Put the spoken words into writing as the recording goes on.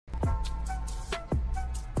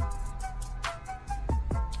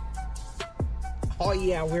Oh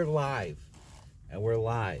yeah, we're live. And we're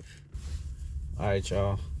live. Alright,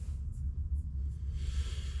 y'all.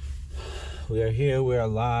 We are here, we are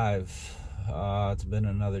live. It's been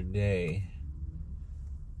another day.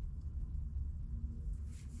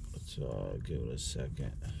 Let's give it a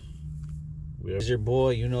second. Here's your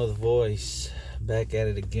boy, you know the voice. Back at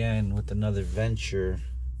it again with another venture.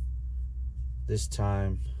 This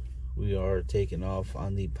time we are taking off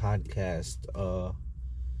on the podcast.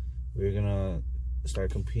 We're gonna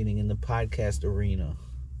start competing in the podcast arena.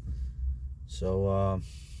 So I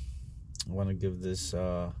want to give this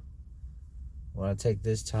I want to take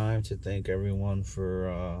this time to thank everyone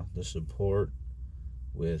for the support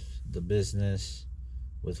with the business,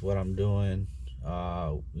 with what I'm doing,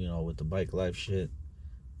 with the bike life shit,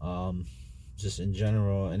 just in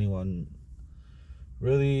general, anyone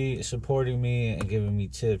really supporting me and giving me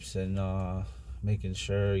tips and making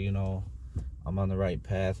sure I'm on the right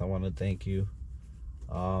path. I want to thank you.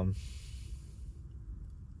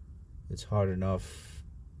 It's hard enough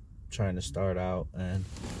trying to start out and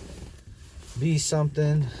be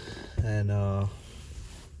something, and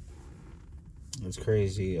it's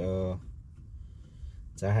crazy to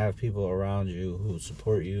have people around you who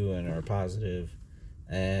support you and are positive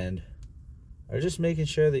and are just making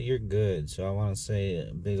sure that you're good. So I want to say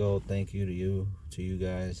a big old thank you to you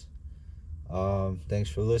guys. Thanks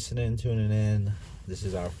for listening, tuning in. This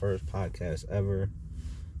is our first podcast ever.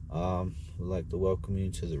 We'd like to welcome you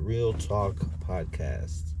to the Real Talk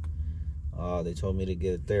podcast. They told me to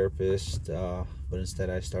get a therapist, but instead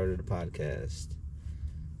I started a podcast.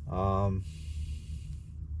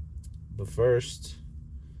 But first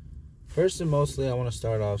and mostly, I want to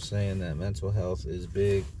start off saying that mental health is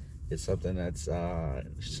big. It's something that's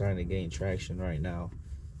starting to gain traction right now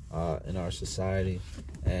in our society,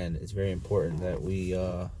 and it's very important that we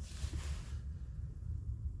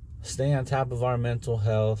stay on top of our mental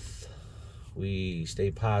health. We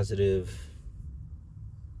stay positive.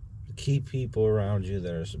 Keep people around you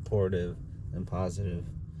that are supportive and positive.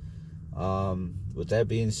 With that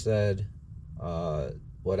being said,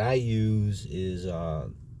 what I use is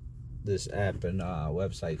this app and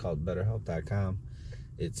website called BetterHelp.com.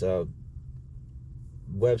 It's a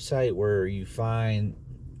website where you find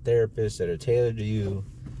therapists that are tailored to you,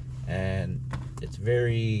 and it's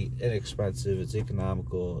very inexpensive. It's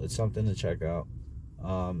economical. It's something to check out.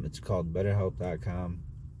 It's called BetterHelp.com.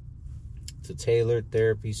 It's a tailored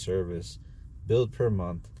therapy service, billed per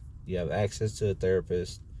month. You have access to a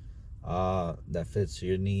therapist that fits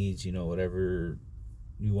your needs. Whatever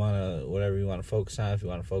you want to focus on. If you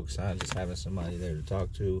want to focus on just having somebody there to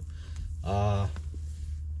talk to,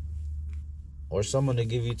 or someone to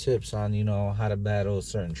give you tips on how to battle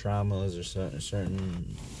certain traumas or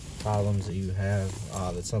certain problems that you have.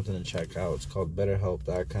 That's something to check out. It's called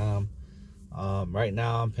BetterHelp.com. Right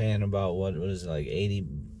now I'm paying about what is it, like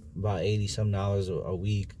 $80 some a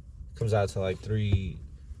week. Comes out to like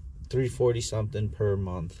 $340 something per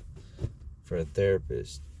month for a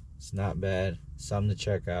therapist. It's not bad. Something to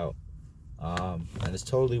check out. And it's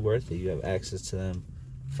totally worth it. You have access to them,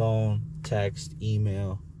 phone, text,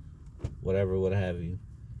 email, whatever, what have you.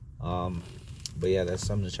 But yeah, that's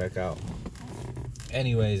something to check out.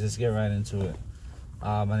 Anyways, let's get right into it.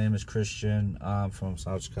 My name is Christian. I'm from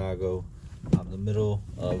South Chicago. I'm the middle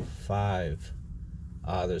of five.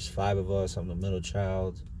 There's five of us. I'm the middle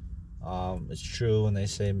child. It's true when they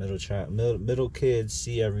say middle kids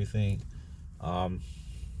see everything.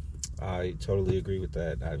 I totally agree with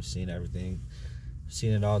that. I've seen everything.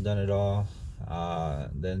 Seen it all, done it all.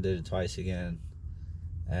 Then did it twice again.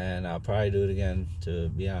 And I'll probably do it again, to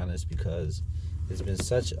be honest, because it's been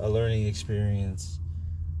such a learning experience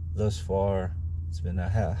thus far. It's been a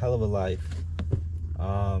hell of a life.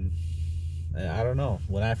 And I don't know.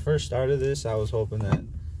 When I first started this, I was hoping that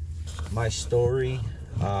my story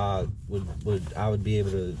I would be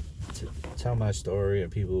able to tell my story,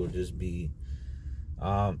 and people would just be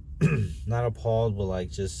not appalled, but like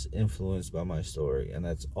just influenced by my story. And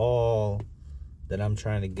that's all that I'm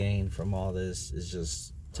trying to gain from all this, is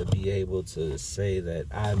just to be able to say that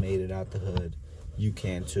I made it out the hood. You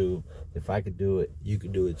can too. If I could do it, you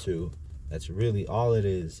could do it too. That's really all it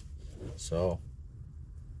is. So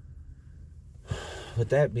with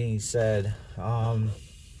that being said, I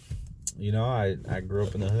grew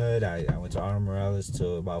up in the hood. I went to Arnold Morales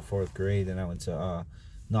till about 4th grade. Then I went to,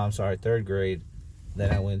 3rd grade.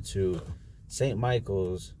 Then I went to St.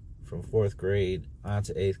 Michael's from 4th grade on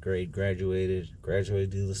to 8th grade. Graduated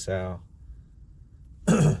De La Salle.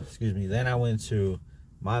 Excuse me. Then I went to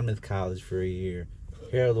Monmouth College for a year.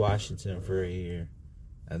 Harold Washington for a year.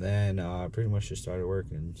 And then I pretty much just started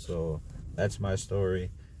working. So that's my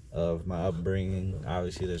story. of my upbringing.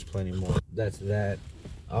 Obviously, there's plenty more. That's that.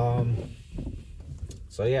 Um,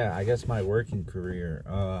 so yeah, I guess my working career.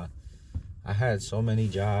 I had so many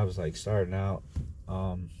jobs like starting out.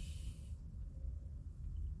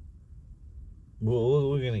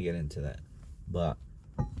 We're gonna get into that, but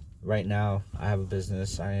right now I have a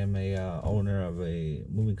business. I am a owner of a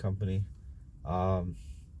moving company. Um,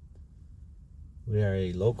 we are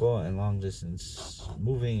a local and long distance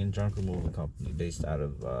moving and junk removal company based out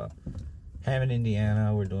of Hammond,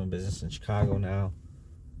 Indiana. We're doing business in Chicago now.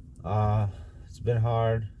 It's been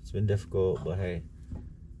hard. It's been difficult, but hey,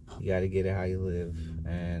 you got to get it how you live.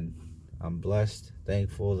 And I'm blessed,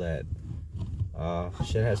 thankful that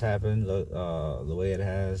shit has happened the way it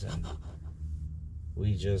has, and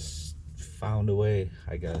we just found a way,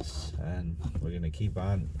 I guess, and we're gonna keep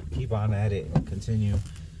on at it and continue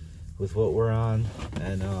with what we're on.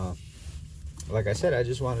 And like I said, I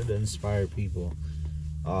just wanted to inspire people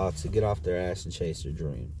to get off their ass and chase their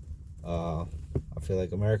dream. I feel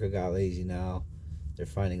like America got lazy now. They're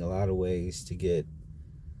finding a lot of ways to get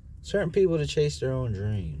certain people to chase their own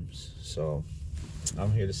dreams. So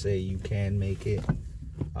I'm here to say you can make it.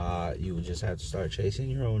 You will just have to start chasing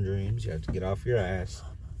your own dreams. You have to get off your ass,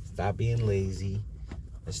 stop being lazy,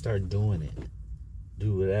 and start doing it.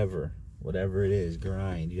 Do whatever it is.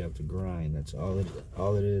 Grind. You have to grind. That's all it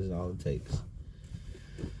is. All it takes.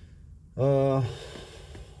 But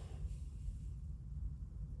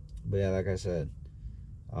yeah, like I said,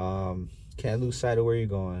 can't lose sight of where you're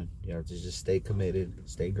going. You have to just stay committed,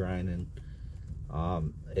 stay grinding.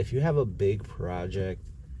 If you have a big project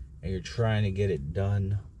and you're trying to get it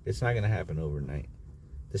done, it's not going to happen overnight.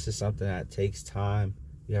 This is something that takes time.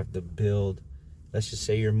 You have to build. Let's just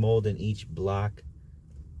say you're molding each block,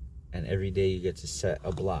 and every day you get to set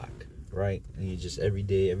a block, right? And you just every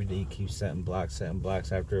day you keep setting blocks.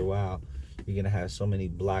 After a while, you're going to have so many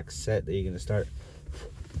blocks set that you're going to start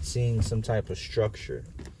seeing some type of structure.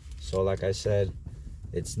 So like I said,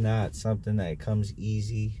 it's not something that comes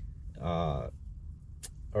easy or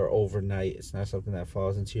overnight. It's not something that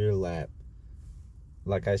falls into your lap.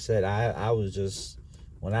 Like I said, I was just,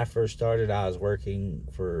 when I first started, I was working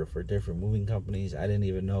for different moving companies. I didn't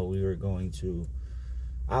even know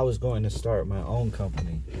I was going to start my own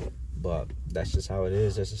company, but that's just how it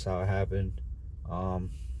is. That's just how it happened.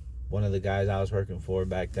 One of the guys I was working for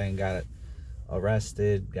back then got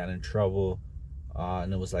arrested, got in trouble,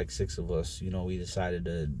 and it was like 6 of us. We decided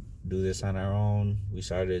to do this on our own. We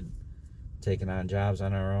started taking on jobs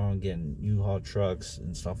on our own, getting U-Haul trucks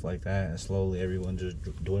and stuff like that, and slowly everyone just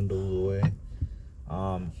dwindled away.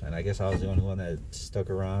 And I guess I was the only one that stuck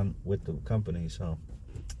around with the company. So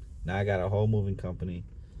now I got a whole moving company,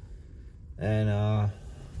 and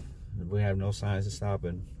we have no signs of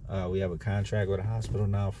stopping. We have a contract with a hospital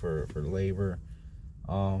now for labor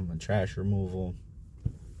and trash removal.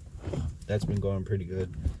 That's been going pretty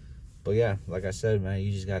good. But yeah, like I said, man,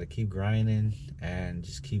 you just got to keep grinding and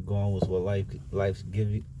just keep going with what life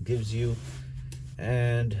gives you,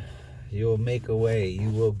 and you'll make a way. You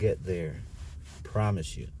will get there.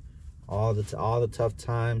 Promise you. All the tough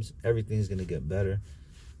times, everything's gonna get better.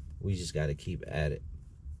 We just got to keep at it.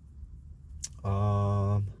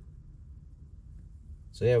 So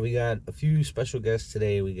yeah, we got a few special guests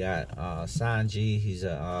today. We got Sanji. He's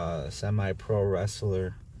a semi-pro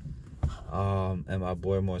wrestler. And my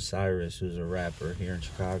boy Morcyrus, who's a rapper here in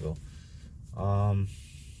Chicago.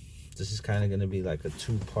 This is kind of going to be like a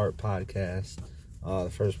 2-part podcast.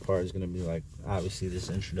 The first part is going to be like, obviously,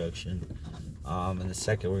 this introduction. And the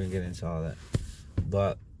second, we're going to get into all that.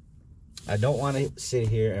 But I don't want to sit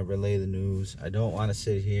here and relay the news. I don't want to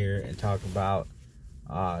sit here and talk about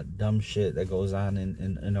dumb shit that goes on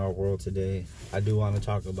in our world today. I do want to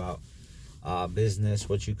talk about business,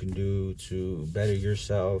 what you can do to better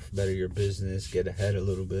yourself, better your business, get ahead a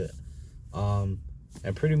little bit.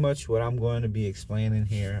 And pretty much what I'm going to be explaining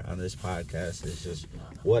here on this podcast is just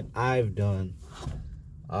what I've done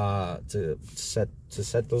to set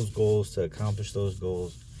those goals, to accomplish those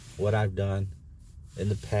goals, what I've done in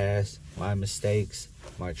the past, my mistakes,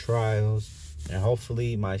 my trials, and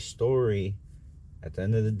hopefully my story at the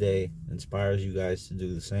end of the day inspires you guys to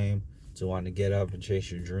do the same, to want to get up and chase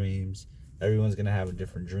your dreams. Everyone's going to have a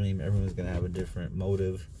different dream. Everyone's going to have a different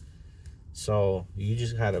motive. So you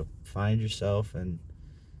just got to find yourself and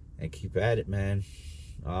keep at it, man.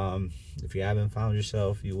 If you haven't found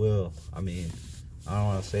yourself, you will. I mean, I don't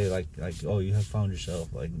want to say like oh, you have found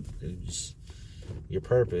yourself. Like, just your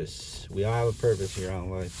purpose. We all have a purpose here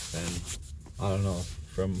on life. And I don't know,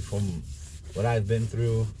 from what I've been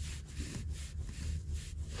through,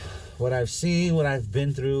 what I've seen, what I've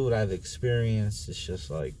been through, what I've experienced, it's just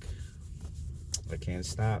like I can't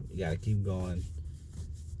stop. You gotta keep going.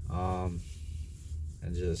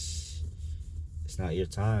 And just, it's not your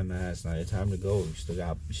time, man. It's not your time to go. You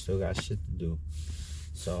still got shit to do.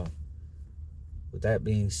 So, with that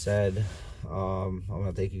being said, I want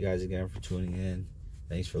to thank you guys again for tuning in.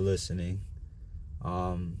 Thanks for listening.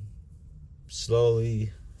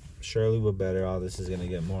 Slowly, surely, we're better. All this is gonna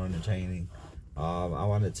get more entertaining. I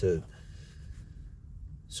wanted to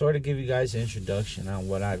sort of give you guys an introduction on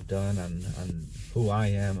what I've done, on who I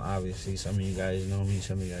am. Obviously, some of you guys know me,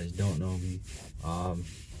 some of you guys don't know me. A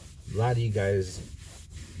lot of you guys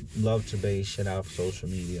love to base shit off social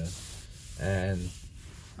media, and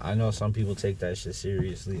I know some people take that shit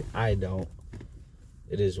seriously. I don't.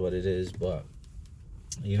 It is what it is, but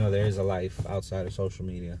you know, there is a life outside of social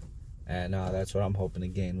media, and that's what I'm hoping to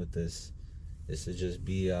gain with this, is to just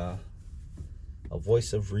be a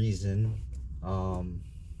voice of reason,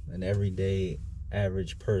 an everyday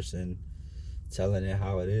average person telling it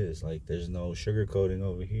how it is. Like, there's no sugarcoating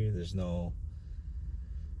over here. There's no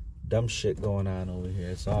dumb shit going on over here.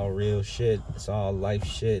 It's all real shit. It's all life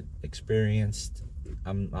shit, experienced.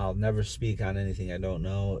 I'll never speak on anything I don't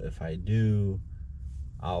know. If I do,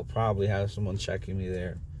 I'll probably have someone checking me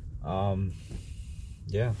there.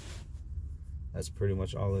 Yeah, that's pretty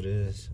much all it is.